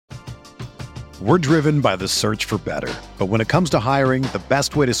We're driven by the search for better. But when it comes to hiring, the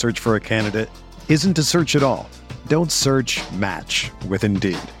best way to search for a candidate isn't to search at all. Don't search, match with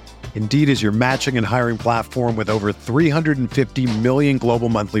Indeed. Indeed is your matching and hiring platform with over 350 million global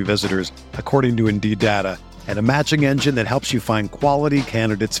monthly visitors, according to Indeed data, and a matching engine that helps you find quality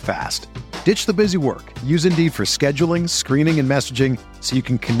candidates fast. Ditch the busy work. Use Indeed for scheduling, screening, and messaging so you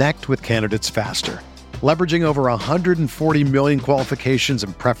can connect with candidates faster. Leveraging over 140 million qualifications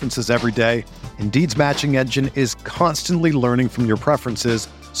and preferences every day, Indeed's matching engine is constantly learning from your preferences,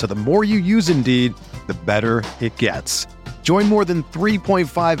 so the more you use Indeed, the better it gets. Join more than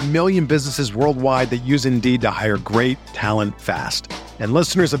 3.5 million businesses worldwide that use Indeed to hire great talent fast. And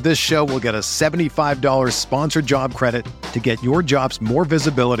listeners of this show will get a $75 sponsored job credit to get your jobs more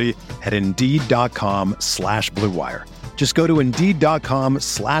visibility at Indeed.com/Blue Wire. Just go to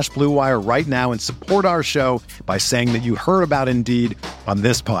Indeed.com/Blue Wire right now and support our show by saying that you heard about Indeed on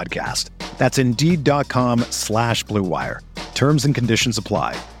this podcast. That's Indeed.com/Blue Wire. Terms and conditions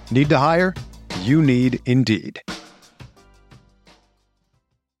apply. Need to hire? You need Indeed.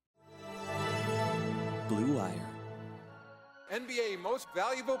 Blue Wire. NBA Most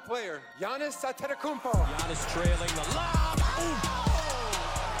Valuable Player, Giannis Antetokounmpo. Giannis trailing the lob.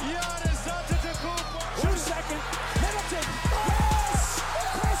 Giannis Antetokounmpo. 2 second. Middleton. Yes!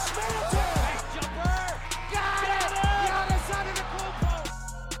 Chris Middleton. Nice jumper. Got it! Giannis Antetokounmpo.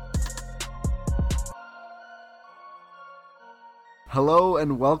 Hello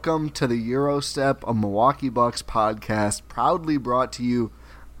and welcome to the Eurostep, a Milwaukee Bucks podcast, proudly brought to you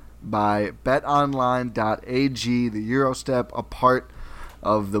by betonline.ag, the Eurostep, a part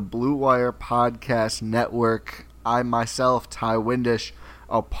of the Blue Wire Podcast Network. I myself, Ty Windish,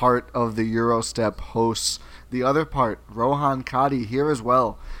 a part of the Eurostep hosts. The other part, Rohan Kadi, here as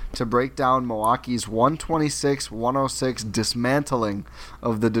well to break down Milwaukee's 126-106 dismantling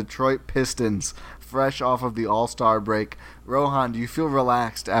of the Detroit Pistons, fresh off of the All-Star break. Rohan, do you feel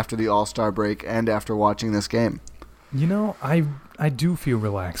relaxed after the All-Star break and after watching this game? You know, I do feel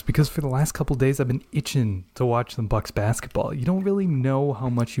relaxed because for the last couple days I've been itching to watch some Bucks basketball. You don't really know how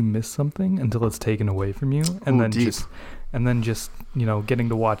much you miss something until it's taken away from you, and then just you know, getting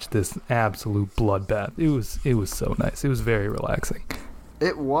to watch this absolute bloodbath. It was so nice. It was very relaxing.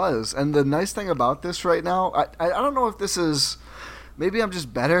 It was, and the nice thing about this right now, I don't know if this is, maybe I'm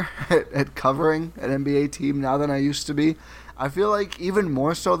just better at covering an NBA team now than I used to be. I feel like even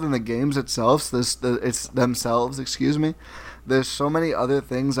more so than the games themselves, there's so many other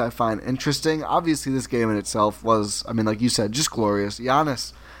things I find interesting. Obviously, this game in itself was, I mean, like you said, just glorious.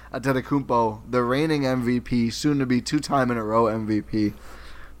 Giannis Antetokounmpo, the reigning MVP, soon to be two-time in a row MVP.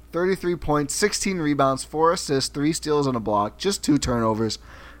 33 points, 16 rebounds, 4 assists, 3 steals and a block, just 2 turnovers,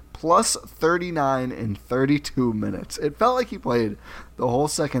 plus 39 in 32 minutes. It felt like he played the whole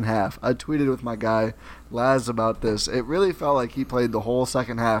second half. I tweeted with my guy Laz about this. It really felt like he played the whole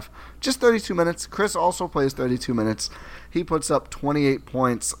second half. Just 32 minutes. Chris also plays 32 minutes. He puts up 28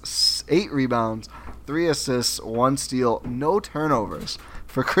 points, 8 rebounds, 3 assists, 1 steal, no turnovers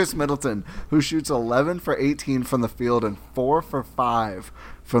for Chris Middleton, who shoots 11 for 18 from the field and 4 for 5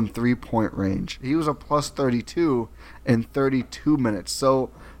 from three-point range. He was a plus 32 in 32 minutes. So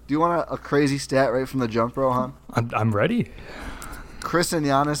do you want a crazy stat right from the jump, Rohan? I'm ready. Chris and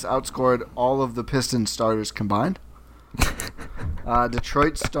Giannis outscored all of the Pistons starters combined.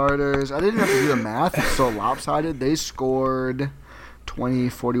 Detroit starters, I didn't have to do the math, it's so lopsided. They scored 20,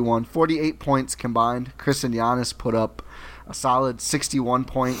 41, 48 points combined. Chris and Giannis put up a solid 61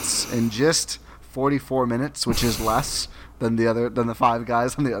 points in just 44 minutes, which is less than the 5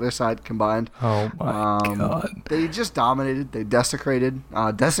 guys on the other side combined. Oh my God. They just dominated. They desecrated.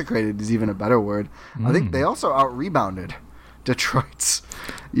 Desecrated is even a better word. I think they also out-rebounded Detroit's.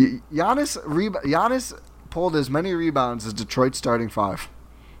 Giannis pulled as many rebounds as Detroit's starting 5.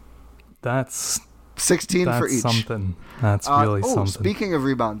 That's 16 for each. Something. That's really something. Speaking of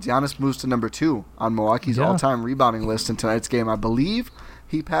rebounds, Giannis moves to number 2 on Milwaukee's all-time rebounding list in tonight's game. I believe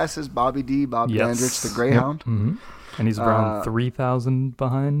he passes Bob Dandridge, the Greyhound. Yep. Mm-hmm. And he's around 3,000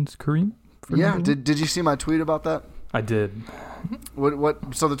 behind Kareem. Yeah. Did you see my tweet about that? I did.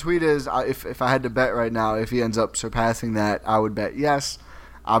 What? So the tweet is, if I had to bet right now, if he ends up surpassing that, I would bet yes.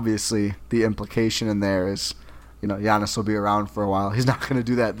 Obviously, the implication in there is, you know, Giannis will be around for a while. He's not going to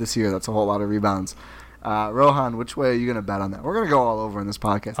do that this year. That's a whole lot of rebounds. Rohan, which way are you going to bet on that? We're going to go all over in this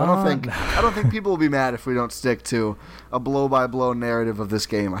podcast. I don't think people will be mad if we don't stick to a blow-by-blow narrative of this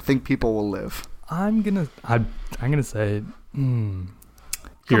game. I think people will live. I'm gonna say. Come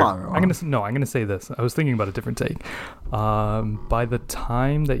on, Rohan. I'm gonna say this. I was thinking about a different take. By the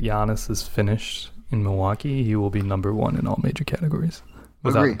time that Giannis is finished in Milwaukee, he will be number 1 in all major categories,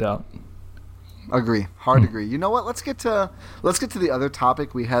 without a doubt. Hard agree. You know what? Let's get to the other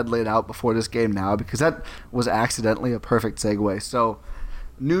topic we had laid out before this game now, because that was accidentally a perfect segue. So,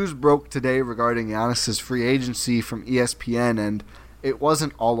 news broke today regarding Giannis's free agency from ESPN, and it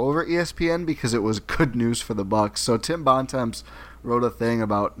wasn't all over ESPN because it was good news for the Bucks. So Tim Bontemps wrote a thing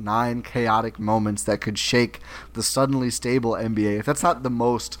about 9 chaotic moments that could shake the suddenly stable NBA. If that's not the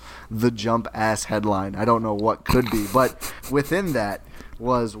most the jump ass headline, I don't know what could be. But within that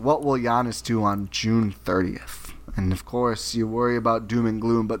was, what will Giannis do on June 30th? And of course, you worry about doom and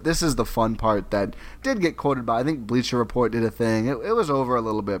gloom, but this is the fun part that did get quoted by, I think Bleacher Report did a thing. It was over a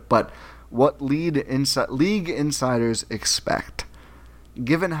little bit, but what league insiders expect.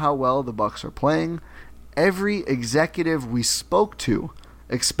 Given how well the Bucks are playing, every executive we spoke to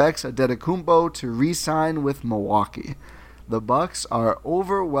expects Antetokounmpo to re-sign with Milwaukee. The Bucks are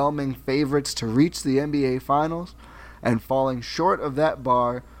overwhelming favorites to reach the NBA Finals, and falling short of that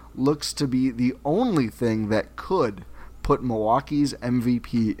bar looks to be the only thing that could put Milwaukee's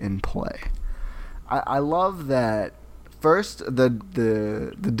MVP in play. I love that. First, the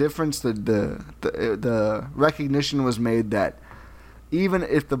difference, the recognition was made that even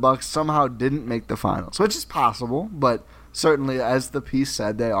if the Bucks somehow didn't make the finals, which is possible, but certainly, as the piece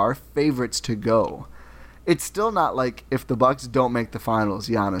said, they are favorites to go. It's still not like if the Bucks don't make the finals,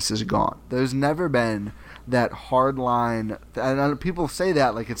 Giannis is gone. There's never been that hard line, and people say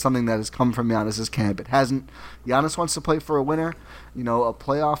that like it's something that has come from Giannis's camp. It hasn't. Giannis wants to play for a winner. A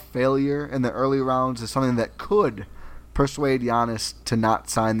playoff failure in the early rounds is something that could persuade Giannis to not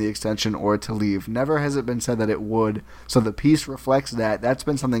sign the extension or to leave. Never has it been said that it would. So the piece reflects that. That's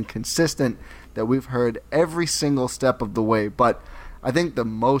been something consistent that we've heard every single step of the way. But I think the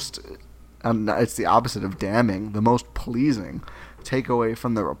most, it's the opposite of damning, the most pleasing takeaway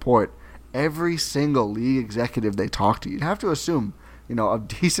from the report, every single league executive they talked to, you'd have to assume, a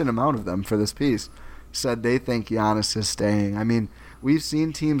decent amount of them for this piece, said they think Giannis is staying. I mean, we've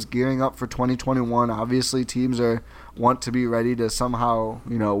seen teams gearing up for 2021. Obviously, teams want to be ready to somehow,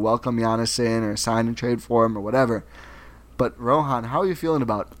 welcome Giannis in or sign and trade for him or whatever. But Rohan, how are you feeling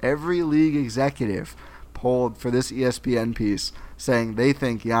about every league executive polled for this ESPN piece saying they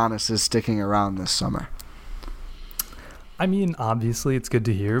think Giannis is sticking around this summer? I mean, obviously it's good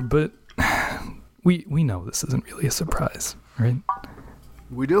to hear, but we know this isn't really a surprise, right?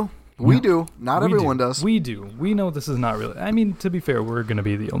 We do. We do. Not everyone does. We do. We know this is not really. I mean, to be fair, we're going to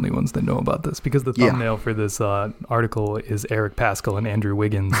be the only ones that know about this because the thumbnail for this article is Eric Paschall and Andrew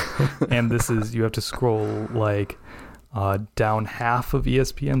Wiggins. And this is, you have to scroll down half of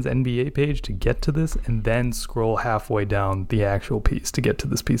ESPN's NBA page to get to this, and then scroll halfway down the actual piece to get to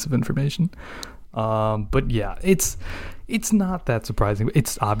this piece of information. But yeah, it's not that surprising.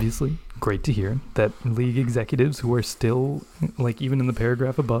 It's obviously great to hear that league executives who are still, like, even in the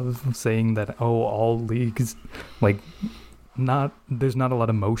paragraph above, saying that, all leagues, there's not a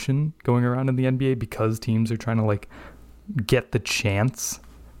lot of motion going around in the NBA because teams are trying to, get the chance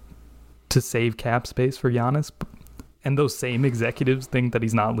to save cap space for Giannis. And those same executives think that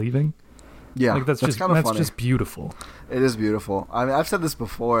he's not leaving. Yeah, that's just beautiful. It is beautiful. I mean, I've said this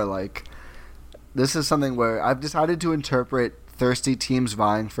before, this is something where I've decided to interpret thirsty teams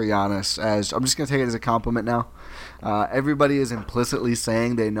vying for Giannis as, I'm just going to take it as a compliment now. Everybody is implicitly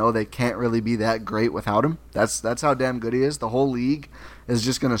saying they know they can't really be that great without him. That's how damn good he is. The whole league is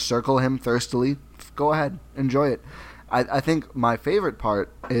just going to circle him thirstily. Go ahead, enjoy it. I think my favorite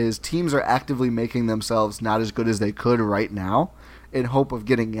part is teams are actively making themselves not as good as they could right now in hope of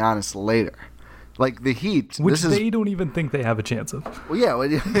getting Giannis later. Like the Heat, they don't even think they have a chance of. Well, yeah,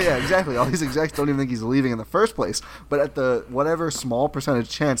 exactly. All these execs don't even think he's leaving in the first place. But at the whatever small percentage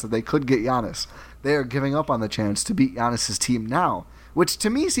chance that they could get Giannis, they are giving up on the chance to beat Giannis's team now, which to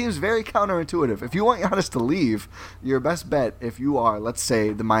me seems very counterintuitive. If you want Giannis to leave, your best bet, if you are, let's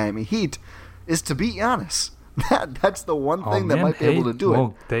say, the Miami Heat, is to beat Giannis. That's the one thing that might be able to do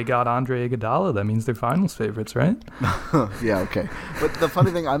it. They got Andre Iguodala. That means they're finals favorites, right? Yeah, okay. But the funny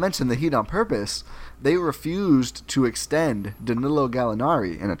thing, I mentioned the Heat on purpose. They refused to extend Danilo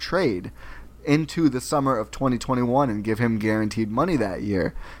Gallinari in a trade into the summer of 2021 and give him guaranteed money that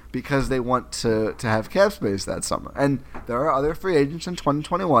year because they want to have cap space that summer. And there are other free agents in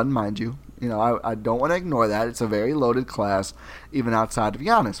 2021, mind you. I don't want to ignore that. It's a very loaded class, even outside of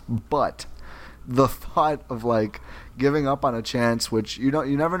Giannis. But the thought of giving up on a chance, which you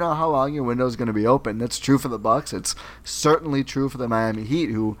never know how long your window is going to be open. That's true for the Bucks. It's certainly true for the Miami Heat,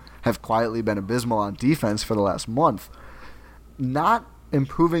 who have quietly been abysmal on defense for the last month. Not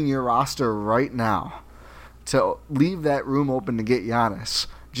improving your roster right now to leave that room open to get Giannis,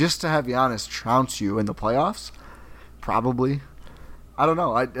 just to have Giannis trounce you in the playoffs, probably. I don't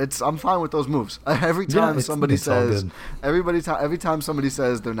know. I'm fine with those moves. Every time somebody says, every time somebody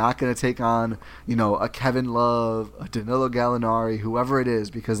says they're not going to take on, a Kevin Love, a Danilo Gallinari, whoever it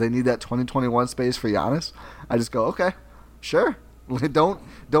is, because they need that 2021 space for Giannis, I just go, okay, sure. Don't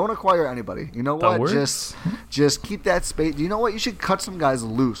acquire anybody. You know what? Just keep that space. You know what? You should cut some guys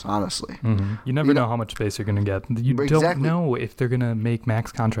loose, honestly. Mm-hmm. You never know how much space you're going to get. You don't know if they're going to make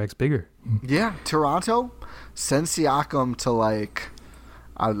max contracts bigger. Yeah. Toronto, send Siakam to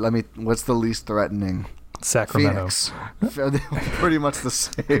what's the least threatening? Sacramento. Phoenix. Pretty much the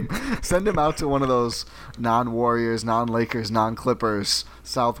same. Send him out to one of those non-Warriors, non-Lakers, non-Clippers,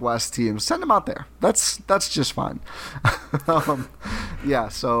 Southwest teams. Send him out there. That's just fine. But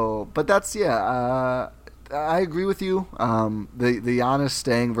I agree with you. The Giannis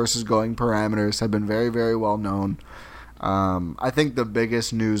staying versus going parameters have been very, very well known. I think the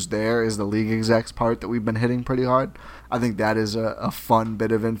biggest news there is the league execs part that we've been hitting pretty hard. I think that is a fun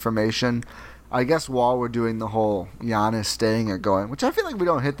bit of information. I guess while we're doing the whole Giannis staying or going, which I feel like we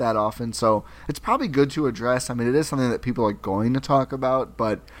don't hit that often, so it's probably good to address. I mean, it is something that people are going to talk about,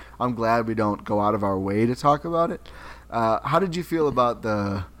 but I'm glad we don't go out of our way to talk about it. How did you feel about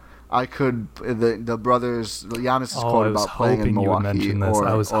the brothers, Giannis's quote about playing in Milwaukee or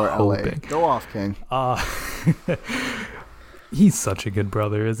LA? Go off, King. He's such a good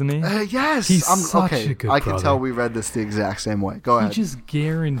brother, isn't he? Yes. He's such a good brother. I can tell we read this the exact same way. Go ahead. He just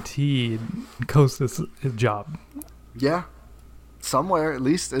guaranteed Kostas his job. Yeah. Somewhere, at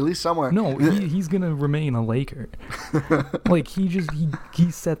least somewhere. No, he's going to remain a Laker.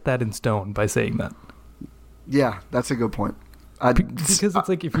 He set that in stone by saying that. Yeah, that's a good point. Because it's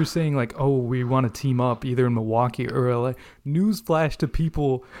like if you're saying like, oh, we want to team up either in Milwaukee or LA, newsflash to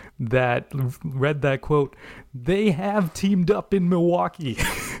people that read that quote, they have teamed up in Milwaukee.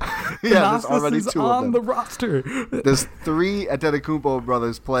 Yeah, there's already two of them on the roster. There's 3 Antetokounmpo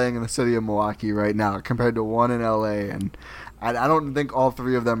brothers playing in the city of Milwaukee right now compared to 1 in LA, and I don't think all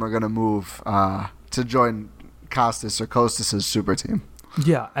 3 of them are going to move to join Kostas' super team.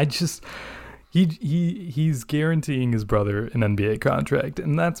 Yeah, He's guaranteeing his brother an NBA contract,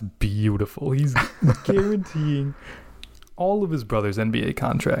 and that's beautiful. He's guaranteeing all of his brother's NBA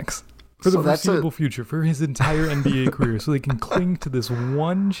contracts for the foreseeable future, for his entire NBA career, so they can cling to this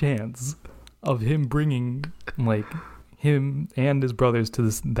one chance of him bringing him and his brothers to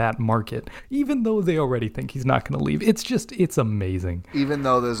that market, even though they already think he's not going to leave. It's amazing. Even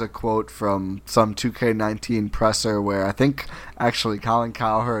though there's a quote from some 2K19 presser where I think actually Colin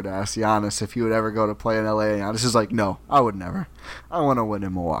Cowherd asked Giannis if he would ever go to play in LA, and Giannis is like, no, I would never. I want to win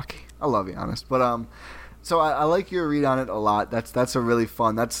in Milwaukee. I love Giannis. But so I like your read on it a lot. That's a really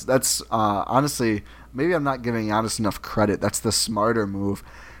fun. That's honestly, maybe I'm not giving Giannis enough credit. That's the smarter move.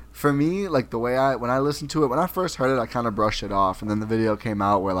 For me, the way when I listened to it, when I first heard it, I kind of brushed it off, and then the video came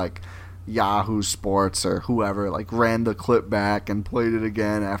out where Yahoo Sports or whoever ran the clip back and played it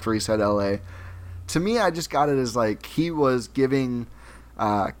again after he said LA. To me, I just got it as he was giving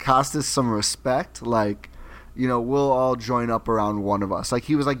Kostas some respect, we'll all join up around one of us.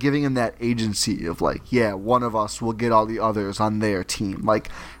 He was giving him that agency of one of us will get all the others on their team. As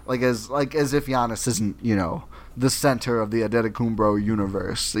if Giannis isn't, the center of the Antetokounmpo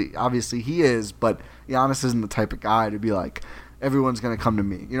universe. Obviously he is, but Giannis isn't the type of guy to be everyone's going to come to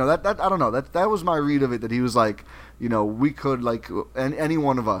me. That I don't know. That was my read of it, that he was we could and any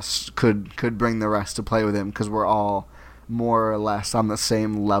one of us could bring the rest to play with him because we're all more or less on the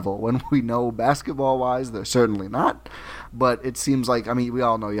same level. When we know basketball-wise, they're certainly not. But it seems we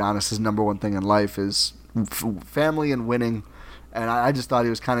all know Giannis' number one thing in life is family and winning. And I just thought he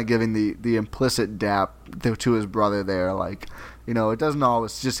was kind of giving the implicit dap to his brother there. It doesn't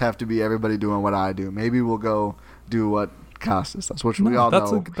always just have to be everybody doing what I do. Maybe we'll go do what Kostas does, which we all know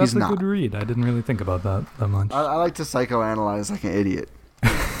he's not. That's a good read. I didn't really think about that much. I like to psychoanalyze like an idiot.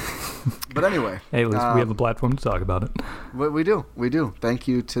 But anyway. Hey, at least we have a platform to talk about it. We do. Thank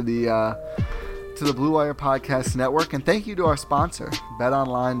you to the Blue Wire Podcast Network, and thank you to our sponsor,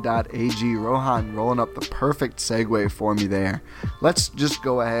 BetOnline.ag. Rohan rolling up the perfect segue for me there. Let's just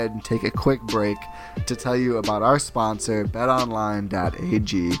go ahead and take a quick break to tell you about our sponsor,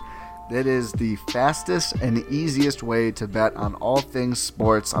 BetOnline.ag. It is the fastest and easiest way to bet on all things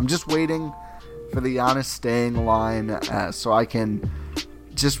sports. I'm just waiting for the Giannis staying line so I can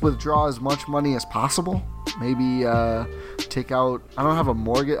just withdraw as much money as possible. Maybe take out, I don't have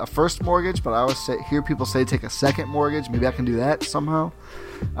a first mortgage, but I always hear people say take a second mortgage. Maybe I can do that somehow.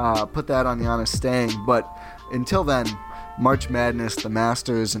 Put that on Giannis staying. But until then, March Madness, the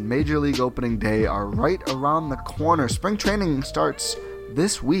Masters, and Major League Opening Day are right around the corner. Spring training starts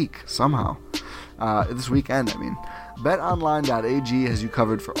this week somehow. This weekend, I mean. BetOnline.ag has you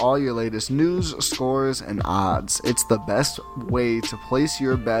covered for all your latest news, scores, and odds. It's the best way to place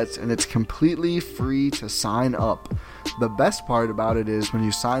your bets, and it's completely free to sign up. The best part about it is when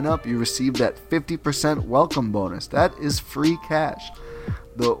you sign up, you receive that 50% welcome bonus. That is free cash.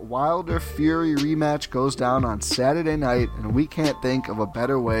 The Wilder Fury rematch goes down on Saturday night, and we can't think of a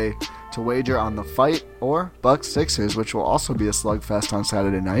better way to wager on the fight or Bucks Sixers, which will also be a slugfest on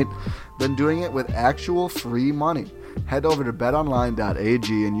Saturday night, than doing it with actual free money. Head over to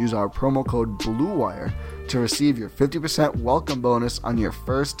betonline.ag and use our promo code BLUEWIRE to receive your 50% welcome bonus on your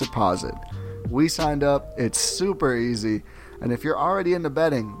first deposit. We signed up, it's super easy, and if you're already into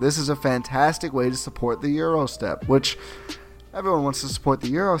betting, this is a fantastic way to support the Eurostep, which everyone wants to support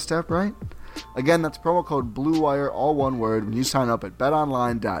the Eurostep, right? Again, that's promo code BLUEWIRE, all one word, when you sign up at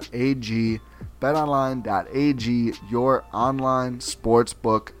betonline.ag. BetOnline.ag, your online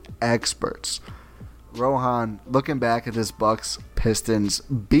sportsbook experts. Rohan, looking back at this Bucks Pistons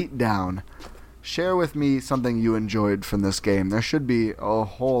beatdown, share with me something you enjoyed from this game. There should be a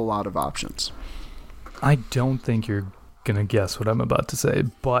whole lot of options. I don't think you're going to guess what I'm about to say,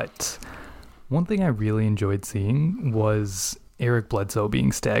 but one thing I really enjoyed seeing was Eric Bledsoe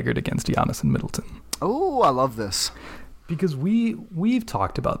being staggered against Giannis and Middleton. Oh, I love this. Because we've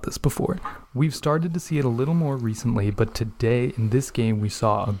talked about this before. We've started to see it a little more recently, but today in this game we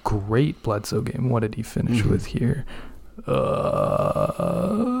saw a great Bledsoe game. What did he finish with here? Wrong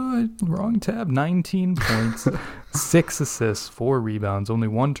tab. 19 points, 6 assists, 4 rebounds, only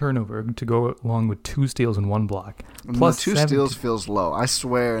 1 turnover to go along with 2 steals and 1 block. Plus 2 steals feels low. I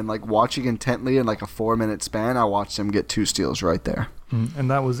swear, and like watching intently in like a 4-minute span, I watched him get 2 steals right there.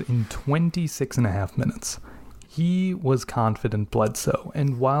 And that was in 26 and a half minutes. He was confident, Bledsoe,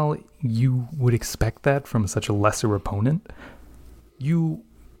 and while you would expect that from such a lesser opponent, you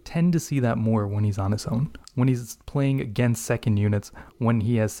tend to see that more when he's on his own, when he's playing against second units, when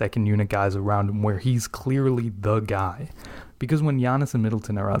he has second unit guys around him where he's clearly the guy. Because when Giannis and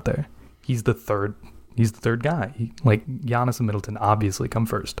Middleton are out there, he's the third guy. Giannis and Middleton obviously come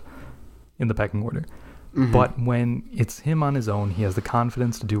first in the pecking order. Mm-hmm. But when it's him on his own, he has the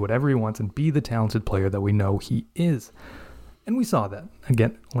confidence to do whatever he wants and be the talented player that we know he is. And we saw that,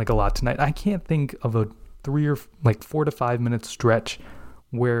 again, like a lot tonight. I can't think of a 4 to 5 minute stretch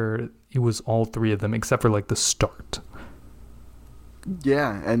where it was all 3 of them, except for like the start.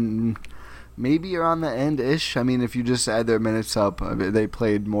 Yeah, and maybe you're on the end-ish. I mean, if you just add their minutes up, they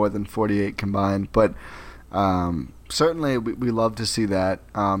played more than 48 combined. But certainly, we love to see that.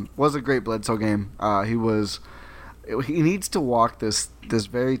 Was a great Bledsoe game. He needs to walk this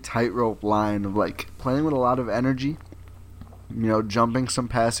very tightrope line of like playing with a lot of energy, jumping some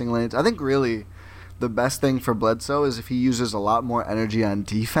passing lanes. I think really the best thing for Bledsoe is if he uses a lot more energy on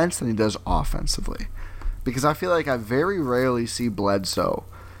defense than he does offensively, because I feel like I very rarely see Bledsoe,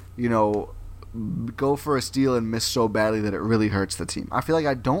 go for a steal and miss so badly that it really hurts the team. I feel like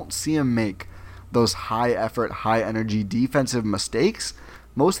I don't see him make those high effort, high energy defensive mistakes.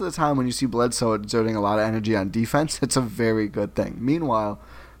 Most of the time when you see Bledsoe exerting a lot of energy on defense, it's a very good thing. Meanwhile,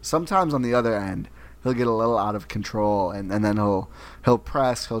 sometimes on the other end, he'll get a little out of control, and then he'll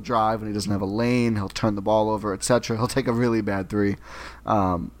press, he'll drive when he doesn't have a lane, he'll turn the ball over, etc. He'll take a really bad 3.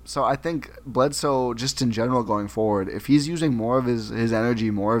 So I think Bledsoe, just in general going forward, if he's using more of his energy,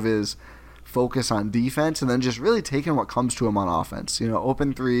 more of his focus on defense, and then just really taking what comes to him on offense,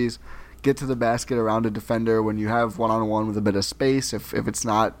 open threes, get to the basket around a defender when you have one-on-one with a bit of space. If it's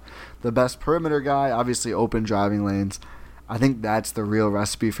not the best perimeter guy, obviously open driving lanes. I think that's the real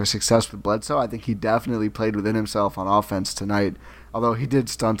recipe for success with Bledsoe. I think he definitely played within himself on offense tonight, although he did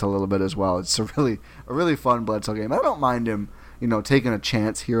stunt a little bit as well. It's a really fun Bledsoe game. I don't mind him, taking a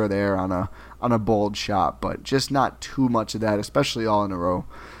chance here or there on a bold shot, but just not too much of that, especially all in a row.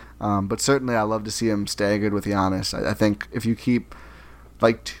 But certainly I love to see him staggered with Giannis. I think if you keep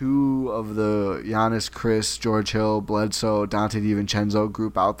like 2 of the Giannis, Chris, George Hill, Bledsoe, Dante DiVincenzo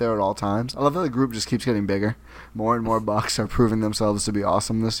group out there at all times. I love that the group just keeps getting bigger. More and more Bucks are proving themselves to be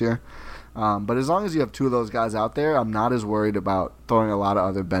awesome this year. But as long as you have 2 of those guys out there, I'm not as worried about throwing a lot of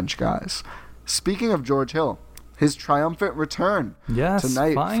other bench guys. Speaking of George Hill, his triumphant return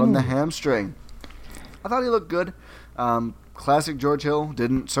tonight from the hamstring. I thought he looked good. Classic George Hill,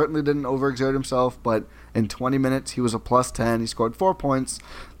 certainly didn't overexert himself, but in 20 minutes he was a plus 10. He scored 4 points,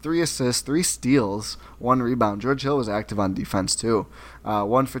 3 assists, 3 steals, 1 rebound. George Hill was active on defense too.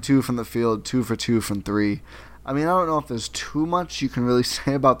 1 for 2 from the field, 2 for 2 from 3. I mean, I don't know if there's too much you can really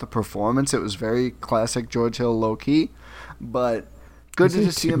say about the performance. It was very classic George Hill low-key, but good to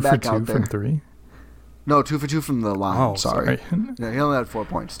just see him back out there. 2 for 2 from 3? No, 2 for 2 from the line. Oh, sorry. Yeah, he only had 4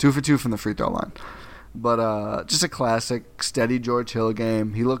 points. 2 for 2 from the free throw line. But just a classic, steady George Hill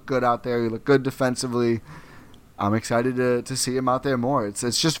game. He looked good out there. He looked good defensively. I'm excited to see him out there more. It's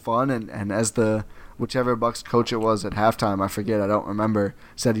just fun, and as the whichever Bucks coach it was at halftime, I forget, I don't remember,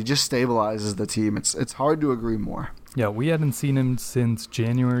 said he just stabilizes the team. It's hard to agree more. Yeah, we hadn't seen him since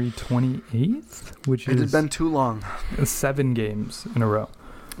January 28th, which it had been too long. 7 games in a row.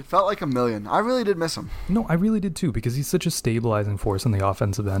 It felt like a million. I really did miss him. No, I really did too, because he's such a stabilizing force on the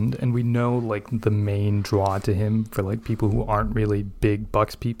offensive end, and we know like the main draw to him for like people who aren't really big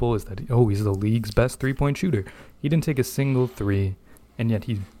Bucks people is that he's the league's best 3-point shooter. He didn't take a single 3, and yet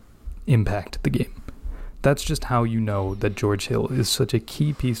he impacted the game. That's just how you know that George Hill is such a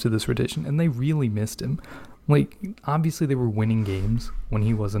key piece to this rotation, and they really missed him. Like, obviously they were winning games when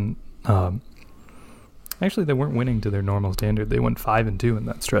he wasn't. Actually, they weren't winning to their normal standard. They went 5-2 in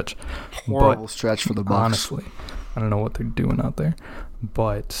that stretch. Horrible stretch for the Bucks. Honestly, I don't know what they're doing out there,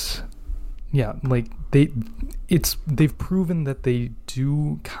 but yeah, like they've proven that they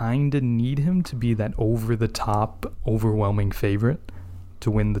do kind of need him to be that over the top, overwhelming favorite to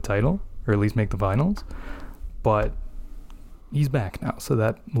win the title or at least make the finals. But he's back now, so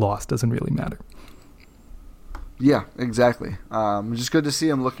that loss doesn't really matter. Yeah, exactly. Just good to see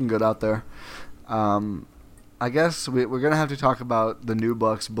him looking good out there. I guess we're going to have to talk about the new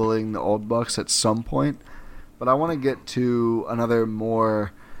Bucks bullying the old Bucks at some point. But I want to get to another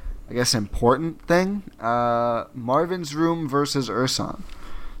more, I guess, important thing. Marvin's Room versus Ersan.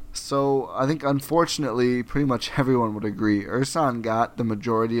 So I think, unfortunately, pretty much everyone would agree. Ersan got the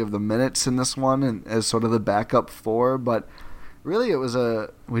majority of the minutes in this one and as sort of the backup 4. But really, there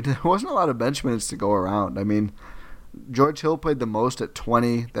wasn't a lot of bench minutes to go around. I mean, George Hill played the most at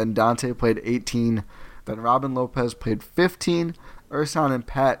 20, then Dante played 18, then Robin Lopez played 15, Ersan and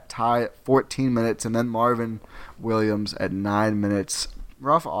Pat tie at 14 minutes, and then Marvin Williams at 9 minutes.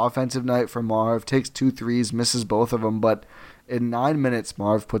 Rough offensive night for Marv, takes 2 threes, misses both of them, but in 9 minutes,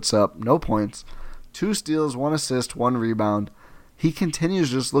 Marv puts up no points, 2 steals, 1 assist, 1 rebound. He continues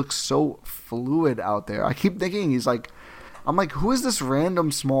to just look so fluid out there. I keep thinking I'm like, who is this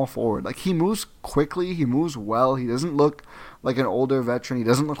random small forward? Like, he moves quickly, he moves well, he doesn't look like an older veteran, he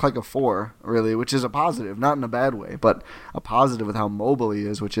doesn't look like a 4, really, which is a positive, not in a bad way, but a positive with how mobile he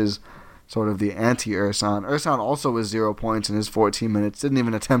is, which is sort of the anti-Ersan. Ersan also was 0 points in his 14 minutes, didn't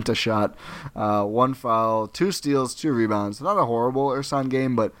even attempt a shot, 1 foul, 2 steals, 2 rebounds. Not a horrible Ersan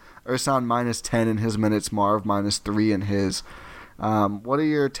game, but Ersan minus 10 in his minutes, Marv minus 3 in his. What are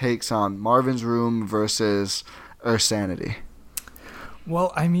your takes on Marvin's Room versus Ersanity?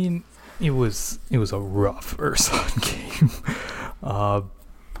 Well, I mean, it was a rough Ersan game,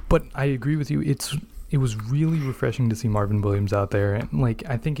 but I agree with you. It was really refreshing to see Marvin Williams out there, and like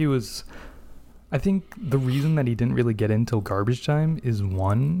I think the reason that he didn't really get in till garbage time is,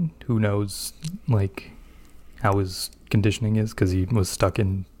 one, who knows like how his conditioning is because he was stuck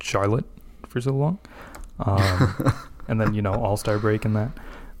in Charlotte for so long, and then All-Star break and that.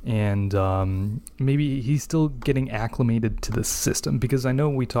 And maybe he's still getting acclimated to the system, because I know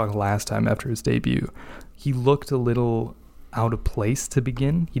we talked last time after his debut, he looked a little out of place to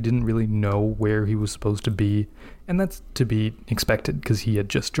begin. He didn't really know where he was supposed to be, and that's to be expected because he had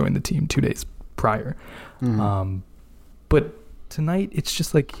just joined the team 2 days prior. Mm-hmm. But tonight, it's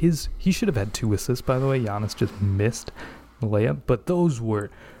just like he should have had 2 assists, by the way. Giannis just missed the layup, but those were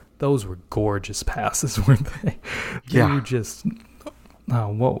gorgeous passes, weren't they? They were just...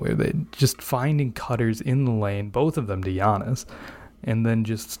 what were they? Just finding cutters in the lane, both of them to Giannis, and then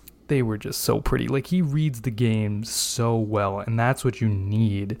they were just so pretty. Like, he reads the game so well, and that's what you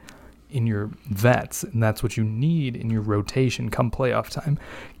need in your vets, and that's what you need in your rotation come playoff time.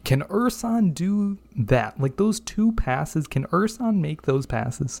 Can Ersan do that? Like, those 2 passes, can Ersan make those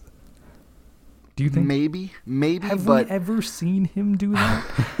passes? Do you think? Maybe. Have we ever seen him do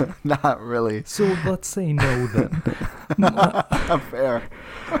that? Not really. So let's say no then. Fair.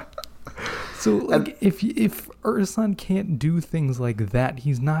 So like, if Ersan can't do things like that,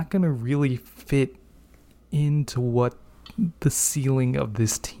 he's not gonna really fit into what the ceiling of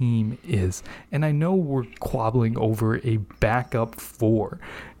this team is. And I know we're quabbling over a backup 4,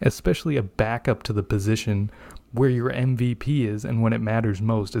 especially a backup to the position where your MVP is, and when it matters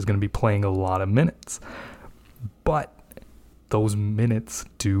most is going to be playing a lot of minutes. But those minutes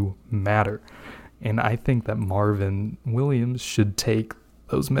do matter. And I think that Marvin Williams should take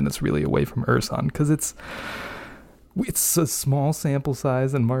those minutes really away from Ersan, because it's a small sample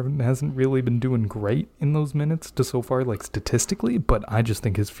size, and Marvin hasn't really been doing great in those minutes to so far, like statistically, but I just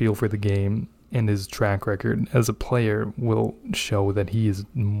think his feel for the game and his track record as a player will show that he is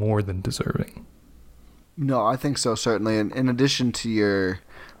more than deserving. No, I think so, certainly. And in addition to your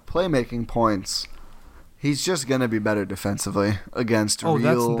playmaking points, He's just going to be better defensively against real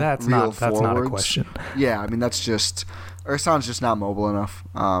forwards. That's not a question. Yeah, I mean, that's just... Ersan's just not mobile enough.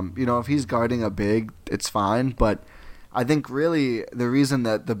 If he's guarding a big, it's fine, but I think really the reason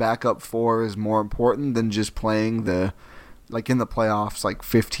that the backup 4 is more important than just playing in the playoffs,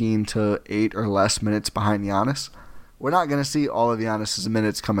 15 to 8 or less minutes behind Giannis, we're not going to see all of Giannis's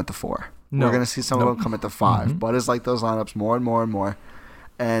minutes come at the 4. No. We're going to see some of them come at the 5. Mm-hmm. But it's like those lineups more and more and more.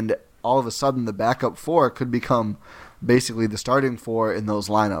 And all of a sudden the backup 4 could become basically the starting 4 in those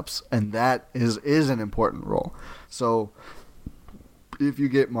lineups, and that is an important role. So if you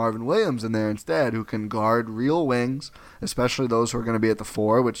get Marvin Williams in there instead, who can guard real wings, especially those who are going to be at the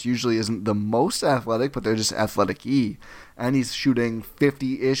 4, which usually isn't the most athletic, but they're just athletic-y, and he's shooting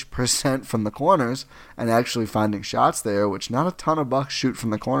 50-ish% from the corners and actually finding shots there, which not a ton of Bucks shoot from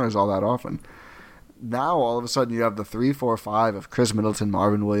the corners all that often. Now, all of a sudden, you have the 3, 4, 5 of Chris Middleton,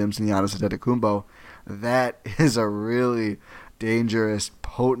 Marvin Williams, and Giannis Antetokounmpo. That is a really dangerous,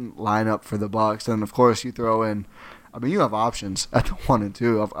 potent lineup for the Bucks. And, of course, you throw in... you have options at the 1 and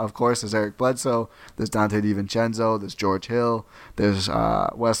 2. Of course, there's Eric Bledsoe, there's Dante DiVincenzo, there's George Hill, there's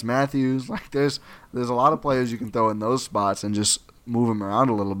Wes Matthews. There's a lot of players you can throw in those spots and just move them around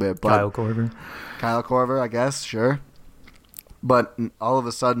a little bit. But Kyle Korver, I guess, sure. But all of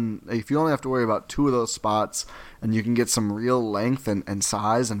a sudden, if you only have to worry about 2 of those spots and you can get some real length and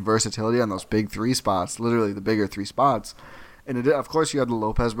size and versatility on those big 3 spots, literally the bigger 3 spots. And of course, you had the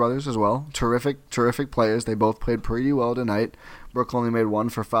Lopez brothers as well. Terrific players. They both played pretty well tonight. Brook only made 1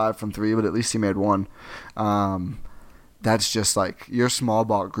 for 5 from 3, but at least he made 1. That's just your small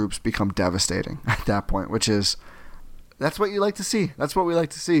ball groups become devastating at that point, that's what you like to see. That's what we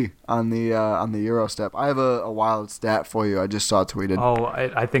like to see on the Euro step. I have a wild stat for you. I just saw it tweeted. Oh,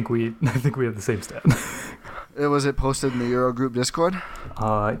 I think we have the same stat. Was it posted in the Euro group Discord?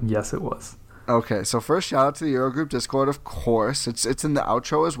 Yes, it was. Okay, so first shout out to the Eurogroup Discord, of course. It's in the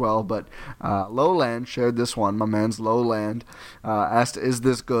outro as well, but Lowland shared this one. My man's Lowland asked, "Is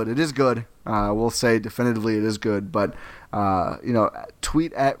this good?" It is good. We'll say definitively it is good, but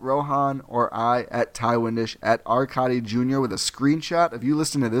tweet at Rohan or I at Ty Windish at Arcadi Jr. with a screenshot of you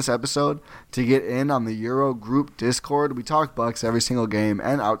listening to this episode to get in on the Eurogroup Discord. We talk Bucks every single game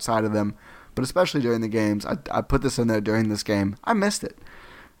and outside of them, but especially during the games. I put this in there during this game. I missed it.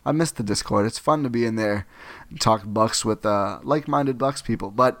 I missed the Discord. It's fun to be in there and talk Bucks with like-minded Bucks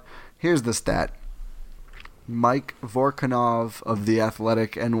people. But here's the stat. Mike Vorkunov of The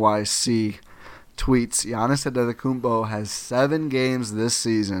Athletic NYC tweets, Giannis Antetokounmpo has 7 games this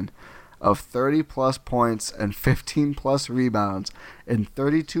season of 30-plus points and 15-plus rebounds in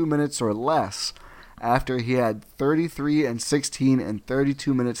 32 minutes or less after he had 33 and 16 in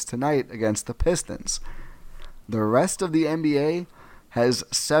 32 minutes tonight against the Pistons. The rest of the NBA has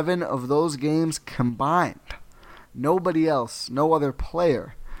 7 of those games combined. Nobody else, no other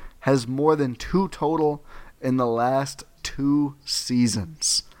player, has more than 2 total in the last 2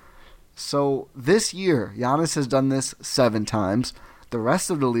 seasons. So this year, Giannis has done this 7 times. The rest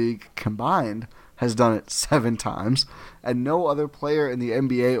of the league combined has done it 7 times. And no other player in the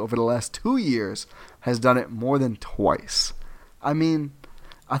NBA over the last 2 years has done it more than twice. I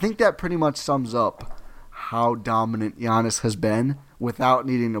think that pretty much sums up how dominant Giannis has been without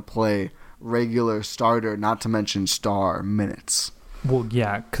needing to play regular starter, not to mention star minutes. Well,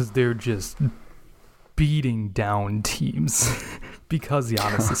 yeah, because they're just beating down teams because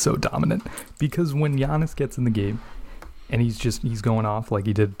Giannis is so dominant. Because when Giannis gets in the game and he's going off like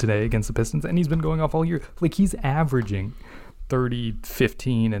he did today against the Pistons, and he's been going off all year, he's averaging 30,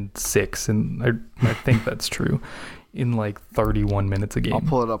 15, and 6, and I think that's true, in 31 minutes a game. I'll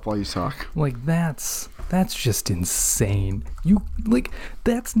pull it up while you talk. That's just insane.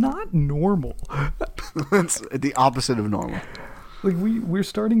 That's not normal. It's the opposite of normal. We're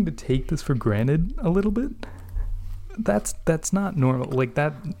starting to take this for granted a little bit. That's not normal.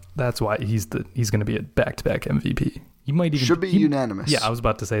 That's why he's going to be a back-to-back MVP. He might even should be unanimous. Yeah, I was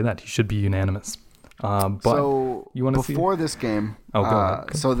about to say that he should be unanimous. But so you want to before this game, go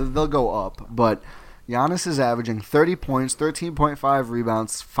ahead. So they'll go up, but Giannis is averaging 30 points, 13.5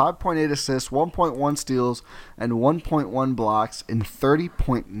 rebounds, 5.8 assists, 1.1 steals, and 1.1 blocks in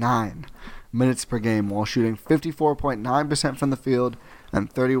 30.9 minutes per game while shooting 54.9% from the field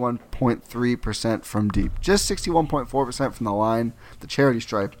and 31.3% from deep. Just 61.4% from the line, the charity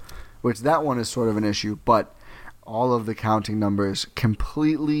stripe, which that one is sort of an issue, but all of the counting numbers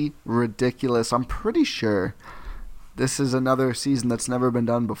completely ridiculous. I'm pretty sure this is another season that's never been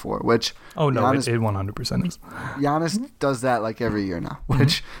done before, which... Oh, no, Giannis, it 100% is. Giannis does that every year now,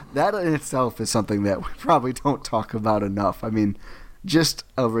 which that in itself is something that we probably don't talk about enough. just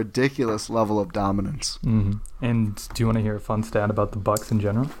a ridiculous level of dominance. Mm-hmm. And do you want to hear a fun stat about the Bucks in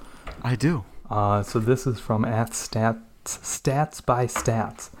general? I do. So this is from Stats by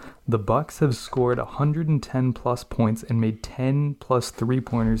Stats. The Bucks have scored 110 plus points and made 10 plus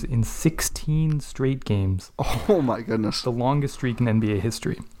 3-pointers in 16 straight games. Oh my goodness. The longest streak in NBA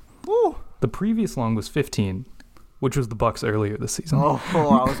history. Woo. The previous long was 15, which was the Bucks earlier this season. Oh,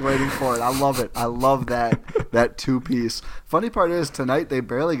 I was waiting for it. I love it. I love that two-piece. Funny part is, tonight they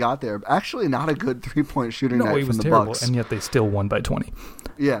barely got there. Actually, not a good three-point shooting night from the Bucks. No, it was terrible, and yet they still won by 20.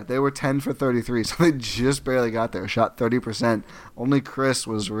 Yeah, they were 10 for 33, so they just barely got there. Shot 30%. Only Chris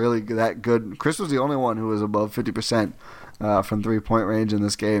was really that good. Chris was the only one who was above 50% from three-point range in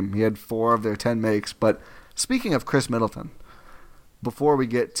this game. He had 4 of their 10 makes. But speaking of Chris Middleton, before we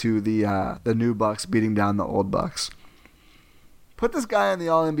get to the new Bucks beating down the old Bucks, put this guy on the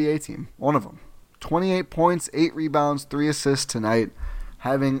All-NBA team, one of them. 28 points, 8 rebounds, 3 assists tonight,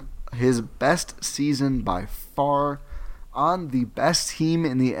 having his best season by far on the best team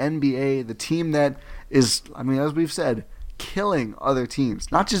in the NBA, the team that is, I mean, as we've said, killing other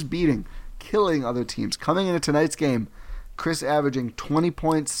teams. Not just beating, killing other teams. Coming into tonight's game, Chris averaging 20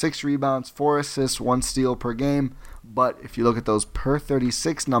 points, 6 rebounds, 4 assists, 1 steal per game. But if you look at those per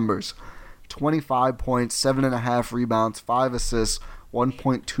 36 numbers, 25 points, 7.5 rebounds, 5 assists,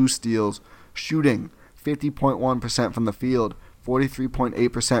 1.2 steals, shooting 50.1% from the field,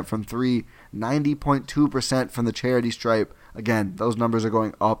 43.8% from 3, 90.2% from the charity stripe. Again, those numbers are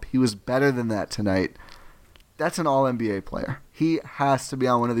going up. He was better than that tonight. That's an All-NBA player. He has to be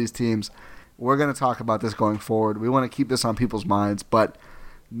on one of these teams. We're going to talk about this going forward. We want to keep this on people's minds, but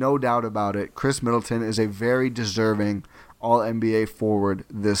no doubt about it, Chris Middleton is a very deserving All-NBA forward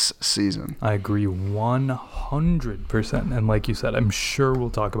this season. I agree 100%. And like you said, I'm sure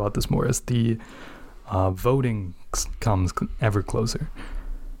we'll talk about this more as the voting comes ever closer.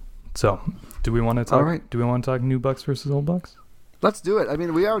 So, do we want to talk? All right. Do we want to talk new Bucks versus old Bucks? Let's do it. I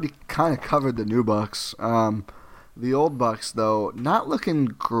mean, we already kind of covered the new Bucks. The old Bucks, though, not looking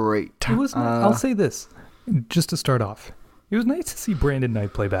great. It was. I'll say this, just to start off. It was nice to see Brandon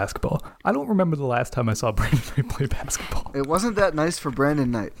Knight play basketball. I don't remember the last time I saw Brandon Knight play basketball. It wasn't that nice for Brandon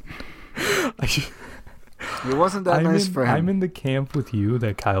Knight. It wasn't that nice for him. I'm in the camp with you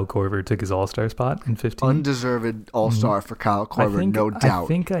that Kyle Korver took his All-Star spot in 15. Undeserved All-Star for Kyle Korver, no doubt. I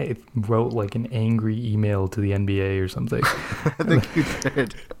think I wrote like an angry email to the NBA or something. I think you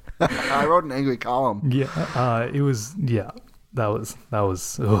did. I wrote an angry column. Yeah, it was. Yeah, that was.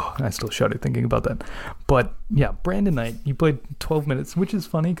 Oh, I still shudder thinking about that. But yeah, Brandon Knight, he played 12 minutes, which is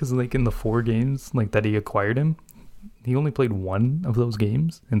funny because like in the 4 games like that he acquired him, he only played 1 of those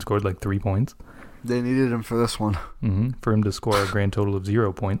games and scored like 3 points. They needed him for this one. For him to score a grand total of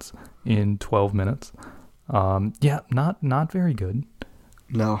 0 points in 12 minutes. Yeah, not very good.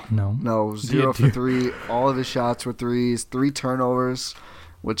 No. 0 for 3. All of his shots were threes. 3 turnovers,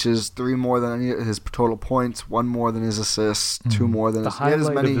 which is 3 more than any of his total points, 1 more than his assists, 2 more than his... The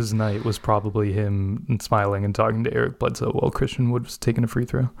highlight of his night was probably him smiling and talking to Eric Bledsoe while Christian Wood was taking a free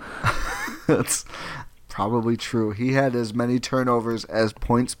throw. That's probably true. He had as many turnovers as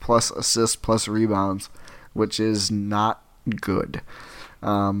points plus assists plus rebounds, which is not good.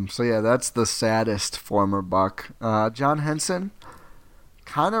 So yeah, that's the saddest former Buck. John Henson,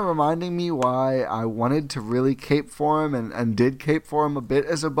 kind of reminding me why I wanted to really cape for him and did cape for him a bit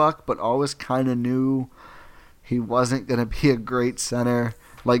as a Buck, but always kind of knew he wasn't going to be a great center.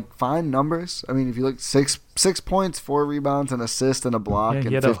 Like, fine numbers. I mean, if you look, 6 points, 4 rebounds, an assist, and a block in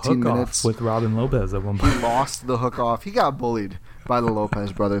 15 minutes. He had a hook-off with Robin Lopez at one point. He lost the hook-off. He got bullied by the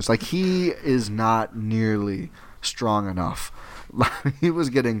Lopez brothers. Like, he is not nearly strong enough. He was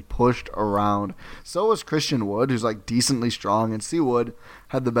getting pushed around. So was Christian Wood, who's, like, decently strong. And C. Wood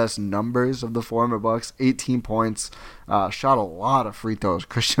had the best numbers of the former Bucks. 18 points. Shot a lot of free throws.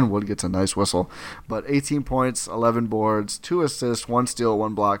 Christian Wood gets a nice whistle. But 18 points, 11 boards, 2 assists, 1 steal,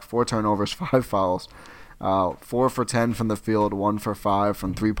 1 block, 4 turnovers, 5 fouls. 4 for 10 from the field, 1 for 5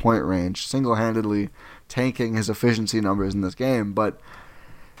 from three-point range. Single-handedly tanking his efficiency numbers in this game. But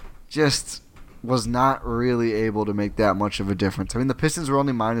just was not really able to make that much of a difference. I mean, the Pistons were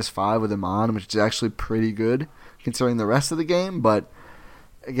only -5 with him on, which is actually pretty good considering the rest of the game. But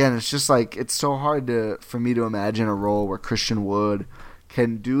again, it's just like, it's so hard for me to imagine a role where Christian Wood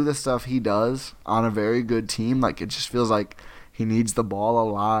can do the stuff he does on a very good team. Like, it just feels like he needs the ball a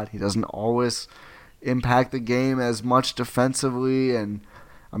lot. He doesn't always impact the game as much defensively. And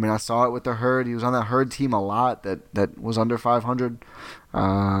I mean, I saw it with the Herd. He was on that Herd team a lot that was under 500.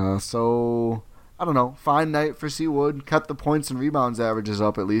 So I don't know, fine night for C. Wood. Kept the points and rebounds averages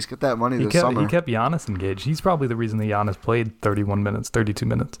up at least. Get that money this summer. He kept Giannis engaged. He's probably the reason that Giannis played 31 minutes, 32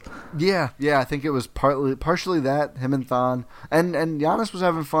 minutes. Yeah, I think it was partially that, him and Thon. And Giannis was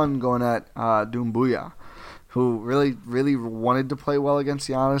having fun going at Doumbouya, who really, really wanted to play well against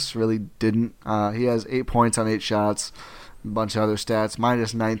Giannis, really didn't. He has 8 points on 8 shots, a bunch of other stats,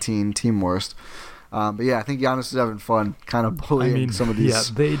 minus 19, team worst. But yeah, I think Giannis is having fun kind of bullying some of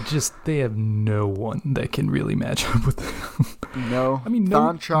these. Yeah, they have no one that can really match up with them. No. I mean,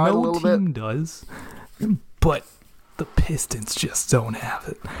 Thon tried a little bit. No team does, but the Pistons just don't have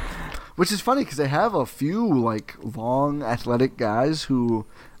it. Which is funny because they have a few like long athletic guys who,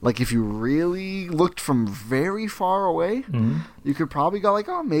 like, if you really looked from very far away, you could probably go like,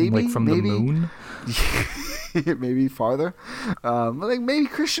 oh, maybe the moon. Maybe farther. Like maybe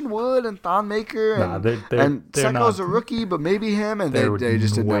Christian Wood and Thon Maker and Seko's a rookie, but maybe him, and they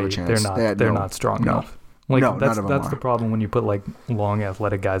just didn't have a chance. They're not strong enough. Like that's the problem when you put like long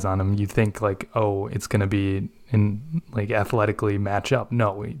athletic guys on them. You think like, oh, it's gonna be in like athletically match up.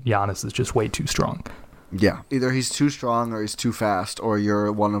 No, Giannis is just way too strong. Yeah, either he's too strong or he's too fast, or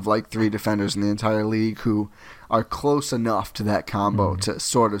you're one of like 3 defenders in the entire league who are close enough to that combo to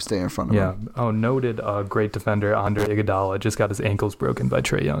sort of stay in front of him. Yeah. Oh, noted great defender Andre Iguodala just got his ankles broken by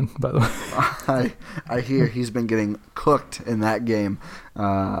Trae Young, by the way. I hear he's been getting cooked in that game.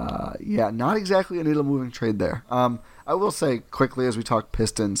 Yeah, not exactly a needle-moving trade there. I will say quickly as we talk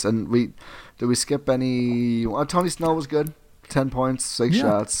Pistons, and did we skip any? Tony Snell was good. 10 points, 6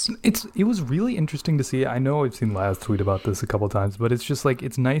 shots. It was really interesting to see. I know I've seen Laz tweet about this a couple times, but it's just like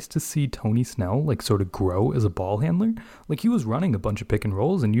it's nice to see Tony Snell like sort of grow as a ball handler. Like he was running a bunch of pick and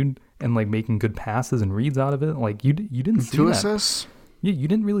rolls and like making good passes and reads out of it. Like you didn't see 2 that. assists. Yeah, you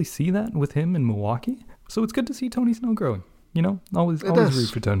didn't really see that with him in Milwaukee. So it's good to see Tony Snell growing. You know, always root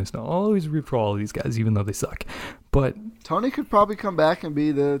for Tony Snell. I'll always root for all of these guys, even though they suck. But Tony could probably come back and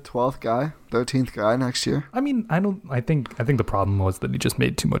be the 12th guy, 13th guy next year. I mean, I think the problem was that he just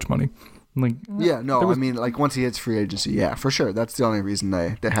made too much money. Like, I mean, like once he hits free agency, yeah, for sure. That's the only reason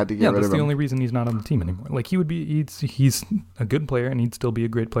they had to get rid of him. Yeah, that's the only reason he's not on the team anymore. Like he's a good player and he'd still be a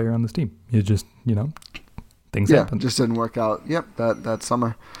great player on this team. It just, things happen. Just didn't work out. Yep, that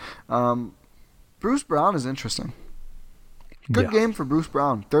summer. Bruce Brown is interesting. Good game for Bruce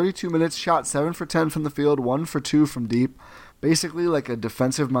Brown. 32 minutes, shot 7 for 10 from the field, 1 for 2 from deep. Basically like a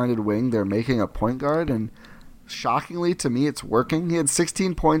defensive-minded wing. They're making a point guard, and shockingly to me, it's working. He had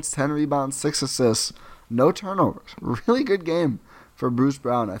 16 points, 10 rebounds, 6 assists, no turnovers. Really good game for Bruce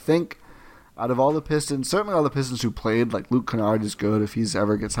Brown. I think out of all the Pistons, certainly all the Pistons who played, like Luke Kennard is good if he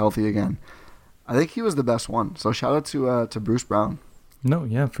ever gets healthy again. I think he was the best one. So shout out to Bruce Brown. No,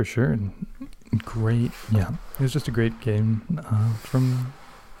 yeah, for sure. Great, yeah. It was just a great game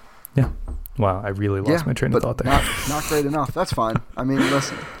Wow, I really lost my train of thought there. Not great enough. That's fine. I mean,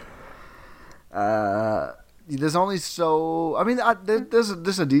 listen. There's only so... I mean, there's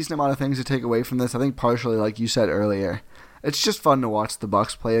a decent amount of things to take away from this. I think partially, like you said earlier, it's just fun to watch the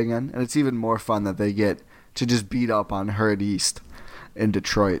Bucks play again, and it's even more fun that they get to just beat up on Herd East in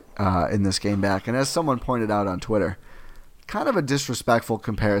Detroit in this game back. And as someone pointed out on Twitter, kind of a disrespectful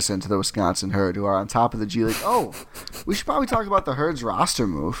comparison to the Wisconsin Herd, who are on top of the G League. Oh, we should probably talk about the Herd's roster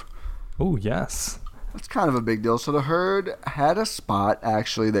move. Oh, yes. That's kind of a big deal. So the Herd had a spot,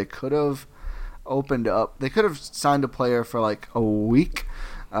 actually. They could have opened up. They could have signed a player for like a week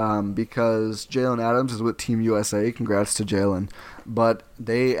because Jalen Adams is with Team USA. Congrats to Jalen. But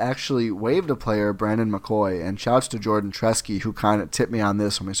they actually waived a player, Brandon McCoy, and shouts to Jordan Tresky, who kind of tipped me on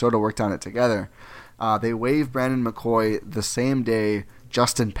this when we sort of worked on it together. They waived Brandon McCoy the same day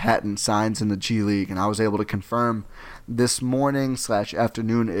Justin Patton signs in the G League, and I was able to confirm this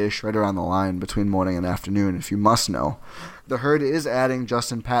morning/afternoon-ish, right around the line between morning and afternoon, if you must know. The Herd is adding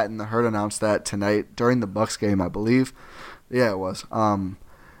Justin Patton. The Herd announced that tonight during the Bucks game, I believe. Yeah, it was.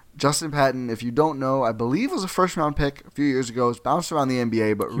 Justin Patton, if you don't know, I believe was a first-round pick a few years ago. He was bounced around the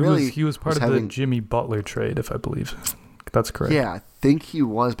NBA, but he was part of the Jimmy Butler trade, if I believe. That's correct. Yeah, I think he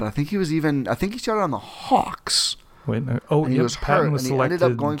was, but I think he started on the Hawks. Wait, no. Oh, and he was Patton hurt, was and selected he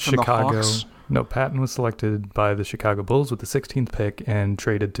ended up going from Chicago. The Hawks. No, Patton was selected by the Chicago Bulls with the 16th pick and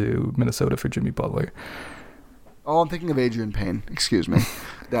traded to Minnesota for Jimmy Butler. Oh, I'm thinking of Adrian Payne. Excuse me.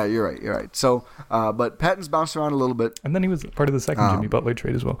 Yeah, you're right. So, but Patton's bounced around a little bit. And then he was part of the second Jimmy Butler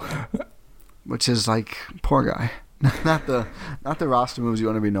trade as well. Which is like, poor guy. not the roster moves you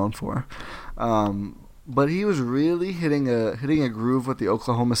want to be known for. But he was really hitting a groove with the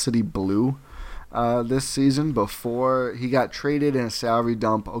Oklahoma City Blue. this season before he got traded in a salary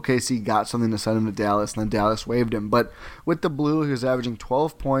dump. OKC got something to send him to Dallas, and then Dallas waived him. But with the Blue, he was averaging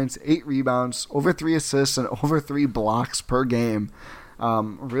 12 points, 8 rebounds, over 3 assists, and over 3 blocks per game,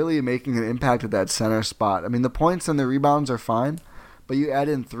 really making an impact at that center spot. I mean, the points and the rebounds are fine, but you add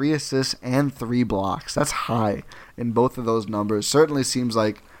in 3 assists and 3 blocks. That's high in both of those numbers. Certainly seems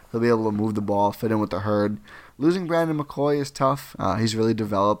like he'll be able to move the ball, fit in with the Herd. Losing Brandon McCoy is tough. He's really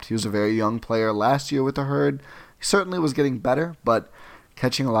developed. He was a very young player last year with the Herd. He certainly was getting better, but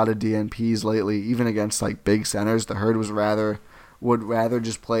catching a lot of DNPs lately, even against like big centers, the Herd would rather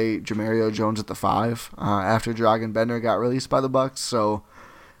just play Jamario Jones at the 5 after Dragan Bender got released by the Bucks. So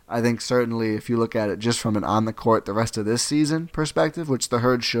I think certainly if you look at it just from an on-the-court the rest of this season perspective, which the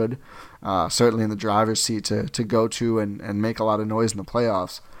Herd should, certainly in the driver's seat to go to and make a lot of noise in the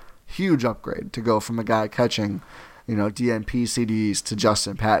playoffs, huge upgrade to go from a guy catching, DNP CDs to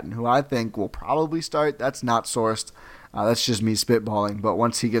Justin Patton, who I think will probably start. That's not sourced. That's just me spitballing. But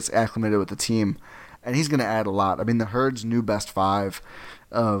once he gets acclimated with the team, and he's going to add a lot. I mean, the Herd's new best 5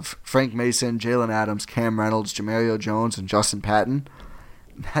 of Frank Mason, Jalen Adams, Cam Reynolds, Jamario Jones, and Justin Patton.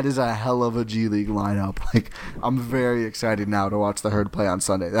 That is a hell of a G League lineup. Like, I'm very excited now to watch the Herd play on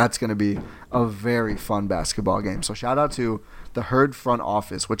Sunday. That's going to be a very fun basketball game. So shout out to the Herd front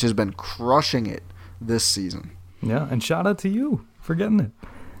office, which has been crushing it this season. Yeah, and shout out to you for getting it.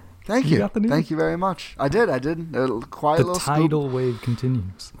 Thank you. Thank you very much. I did. A quiet little scoop. The tidal wave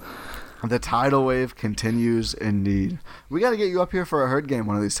continues. The tidal wave continues indeed. We got to get you up here for a Herd game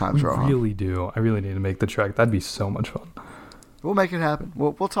one of these times, Rohan. I really do. I really need to make the trek. That'd be so much fun. We'll make it happen.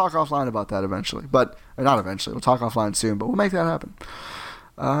 We'll talk offline about that eventually. Or not eventually. We'll talk offline soon, but we'll make that happen.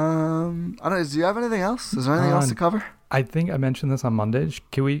 I don't know. Do you have anything else? Is there anything else to cover? I think I mentioned this on Monday.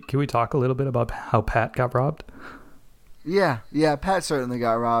 Can we talk a little bit about how Pat got robbed? Yeah, Pat certainly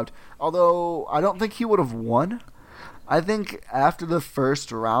got robbed. Although I don't think he would have won. I think after the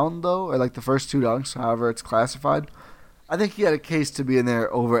first round, though, or like the first 2 dunks, however it's classified, I think he had a case to be in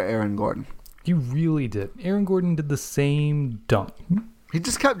there over Aaron Gordon. He really did. Aaron Gordon did the same dunk. He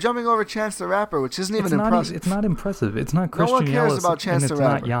just kept jumping over Chance the Rapper, which isn't even impressive. It's not impressive. It's not Christian No one cares Yelich, about Chance the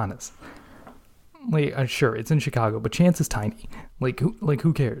Rapper. It's not Giannis. Like, sure, it's in Chicago, but Chance is tiny.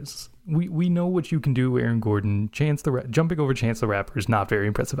 Who cares? We know what you can do, Aaron Gordon. Jumping over Chance the Rapper is not very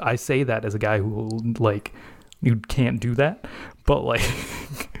impressive. I say that as a guy who you can't do that, but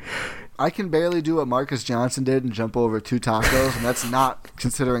I can barely do what Marcus Johnson did and jump over 2 tacos, and that's not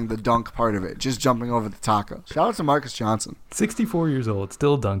considering the dunk part of it, just jumping over the tacos. Shout out to Marcus Johnson. 64 years old,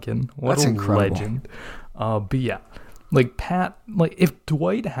 still dunking. What that's a incredible. Legend. But yeah, Pat, if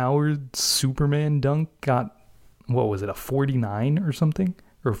Dwight Howard's Superman dunk got, what was it, a 49 or something?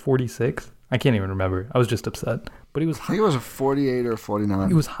 Or 46? I can't even remember. I was just upset. But I think it was a 48 or 49.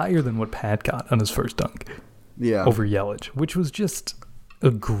 It was higher than what Pat got on his first dunk. Yeah. Over Yelich, which was just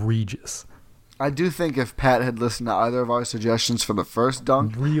egregious. I do think if Pat had listened to either of our suggestions for the first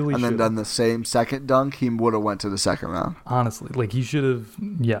dunk then done the same second dunk, he would have went to the second round. Honestly, he should have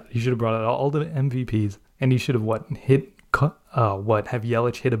brought out all the MVPs, and he should have have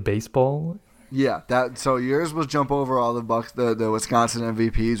Yelich hit a baseball. Yeah, so yours was jump over all the Wisconsin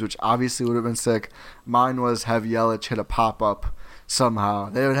MVPs, which obviously would have been sick. Mine was have Yelich hit a pop-up somehow.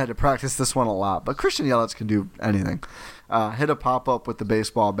 They would have had to practice this one a lot, but Christian Yelich can do anything. Hit a pop-up with the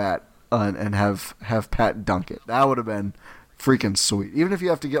baseball bat and have Pat dunk it. That would have been freaking sweet. Even if you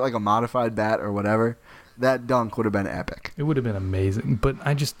have to get a modified bat or whatever, that dunk would have been epic. It would have been amazing, but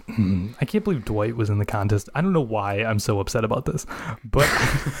I can't believe Dwight was in the contest. I don't know why I'm so upset about this, but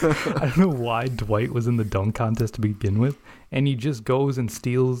I don't know why Dwight was in the dunk contest to begin with, and he just goes and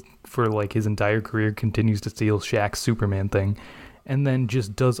steals for his entire career, continues to steal Shaq's Superman thing, and then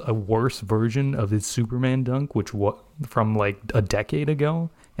just does a worse version of his Superman dunk, from a decade ago,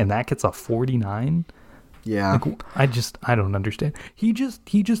 and that gets a 49. Yeah. I don't understand. He just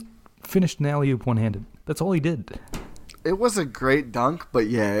finished an alley-oop one-handed. That's all he did. It was a great dunk, but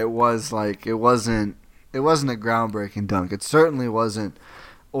yeah, it wasn't a groundbreaking dunk. It certainly wasn't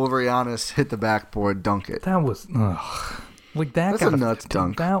over Giannis, hit the backboard, dunk it. That was that's a nuts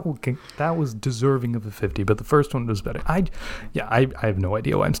dunk. That was deserving of a 50, but the first one was better. I have no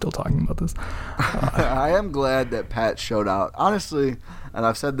idea why I'm still talking about this. I am glad that Pat showed out. Honestly, and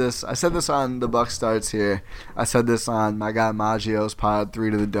I said this on the Buck Starts here. I said this on my guy Maggio's pod,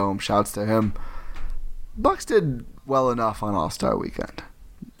 3 to the Dome. Shouts to him. Bucks did well enough on All-Star Weekend.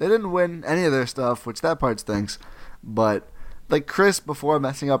 They didn't win any of their stuff, which that part stinks, but Chris, before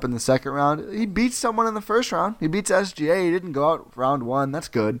messing up in the second round, he beats someone in the first round. He beats SGA. He didn't go out round 1. That's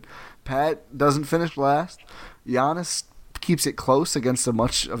good. Pat doesn't finish last. Giannis keeps it close against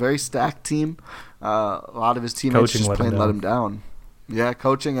a very stacked team. A lot of his teammates just plain let him down. Yeah,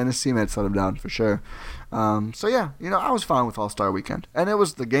 coaching and his teammates let him down for sure. So yeah, I was fine with All-Star Weekend, and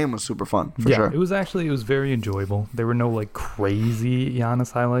the game was super fun for sure. It was very enjoyable. There were no like crazy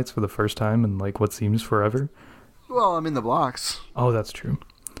Giannis highlights for the first time in like what seems forever. Well, I mean the blocks. Oh, that's true.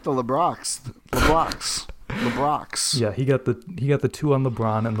 The LeBrox. Yeah, he got the 2 on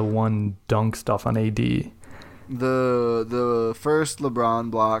LeBron and the 1 dunk stuff on AD. The first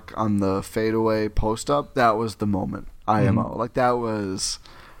LeBron block on the fadeaway post up, that was the moment. IMO. Like that was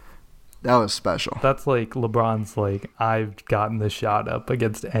special. That's like LeBron's like, I've gotten this shot up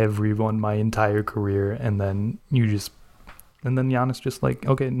against everyone my entire career, and then Giannis just like,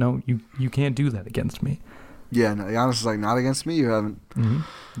 okay, no, you can't do that against me. Yeah, no, Giannis is like, not against me. You haven't.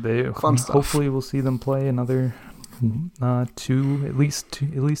 Mm-hmm. Fun stuff. Hopefully, we'll see them play another at least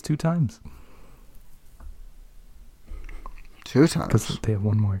 2 times. 2 times because they have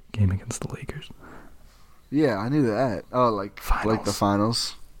one more game against the Lakers. Yeah, I knew that. Oh, like the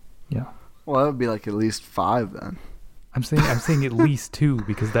finals. Yeah. Well, that would be like at least 5 then. I'm saying at least 2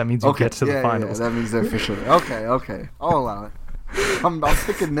 because that means you get to the finals. Yeah, that means they're officially okay. I'll allow it. I'm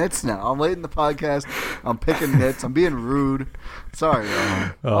picking nits now. I'm late in the podcast. I'm picking nits. I'm being rude. Sorry,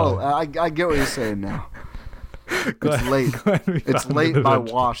 Rohan. I get what you're saying now. It's late. It's late by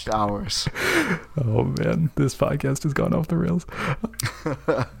washed hours. Oh man, this podcast has gone off the rails.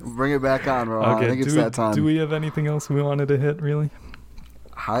 Bring it back on, Rohan. Okay, I think it's that time. Do we have anything else we wanted to hit? Really?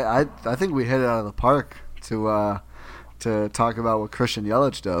 I think we hit it out of the park to talk about what Christian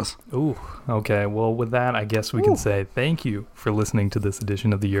Yelich does. Ooh, okay. Well, with that, I guess we can say thank you for listening to this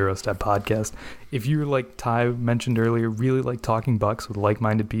edition of the Eurostep podcast. If you're like Ty mentioned earlier, really like talking Bucks with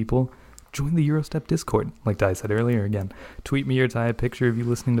like-minded people, join the Eurostep Discord. Like Ty said earlier, again, tweet me or Ty a picture of you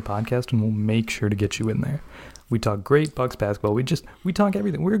listening to the podcast, and we'll make sure to get you in there. We talk great Bucks basketball. We talk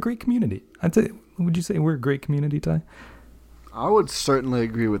everything. We're a great community. Would you say we're a great community, Ty? I would certainly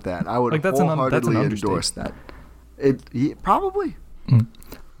agree with that. I would wholeheartedly endorse that. Probably.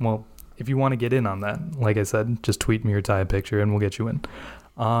 Well, if you want to get in on that, like I said, just tweet me or Ty a picture and we'll get you in.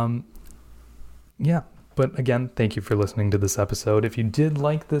 Yeah. But again, thank you for listening to this episode. If you did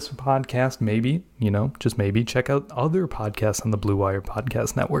like this podcast, maybe, just maybe, check out other podcasts on the Blue Wire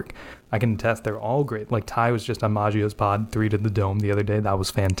Podcast Network. I can attest they're all great. Like Ty was just on Maggio's pod, 3 to the Dome, the other day. That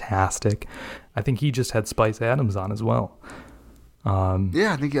was fantastic. I think he just had Spice Adams on as well.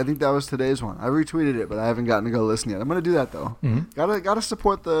 Yeah, I think that was today's one. I retweeted it, but I haven't gotten to go listen yet. I'm gonna do that though. Mm-hmm. Gotta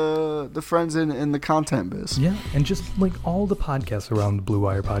support the friends in the content biz. Yeah, and just like all the podcasts around the Blue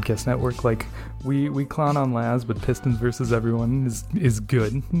Wire Podcast Network, like we clown on Laz, but Pistons versus everyone is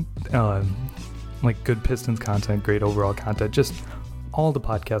good. Like good Pistons content, great overall content. Just all the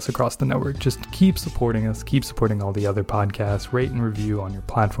podcasts across the network. Just keep supporting us. Keep supporting all the other podcasts. Rate and review on your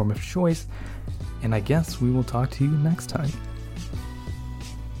platform of choice. And I guess we will talk to you next time.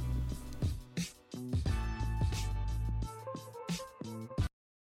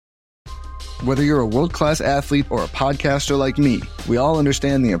 Whether you're a world-class athlete or a podcaster like me, we all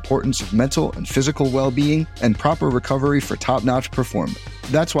understand the importance of mental and physical well-being and proper recovery for top-notch performance.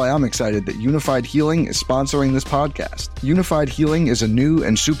 That's why I'm excited that Unified Healing is sponsoring this podcast. Unified Healing is a new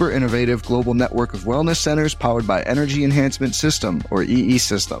and super innovative global network of wellness centers powered by Energy Enhancement System, or EE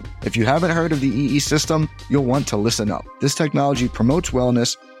System. If you haven't heard of the EE System, you'll want to listen up. This technology promotes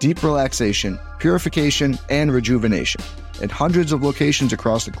wellness, deep relaxation, purification, and rejuvenation. In hundreds of locations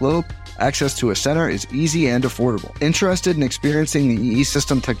across the globe, access to a center is easy and affordable. Interested in experiencing the EE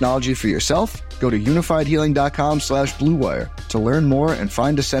System technology for yourself? Go to unifiedhealing.com/bluewire to learn more and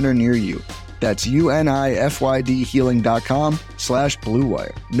find a center near you. That's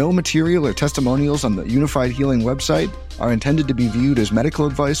unifydhealing.com/bluewire. No material or testimonials on the Unified Healing website are intended to be viewed as medical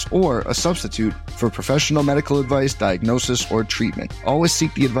advice or a substitute for professional medical advice, diagnosis, or treatment. Always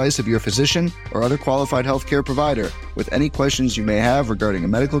seek the advice of your physician or other qualified healthcare provider with any questions you may have regarding a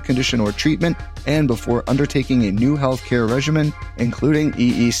medical condition or treatment and before undertaking a new healthcare regimen, including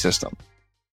EE System.